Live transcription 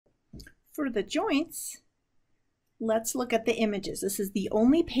For the joints, let's look at the images. This is the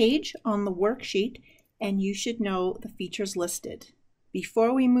only page on the worksheet, and you should know the features listed.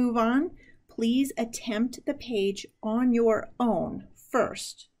 Before we move on, please attempt the page on your own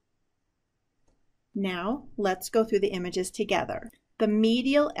first. Now, let's go through the images together. The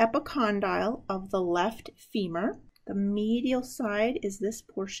medial epicondyle of the left femur. The medial side is this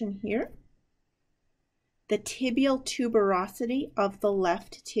portion here. The tibial tuberosity of the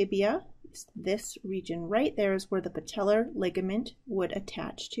left tibia. This region right there is where the patellar ligament would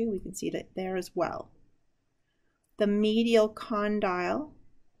attach to. We can see that there as well. The medial condyle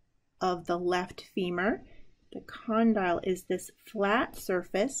of the left femur. The condyle is this flat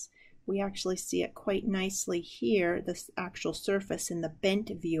surface. We actually see it quite nicely here, this actual surface in the bent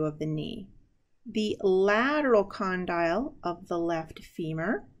view of the knee. The lateral condyle of the left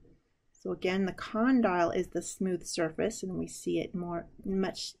femur. So again, the condyle is the smooth surface, and we see it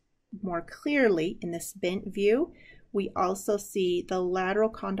much more clearly in this bent view. We also see the lateral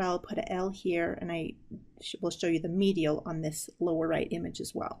condyle. I'll put an L here, and I will show you the medial on this lower right image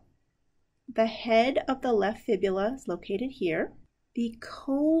as well. The head of the left fibula is located here. The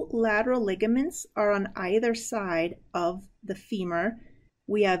collateral ligaments are on either side of the femur.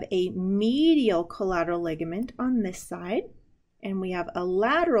 We have a medial collateral ligament on this side, and we have a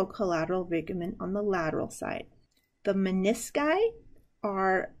lateral collateral ligament on the lateral side. The menisci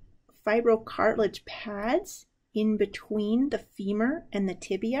are fibrocartilage pads in between the femur and the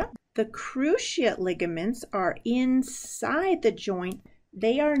tibia. The cruciate ligaments are inside the joint.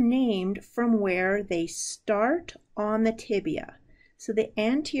 They are named from where they start on the tibia. So the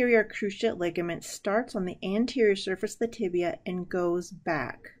anterior cruciate ligament starts on the anterior surface of the tibia and goes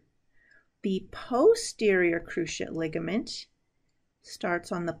back. The posterior cruciate ligament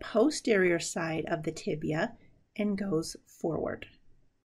starts on the posterior side of the tibia and goes forward.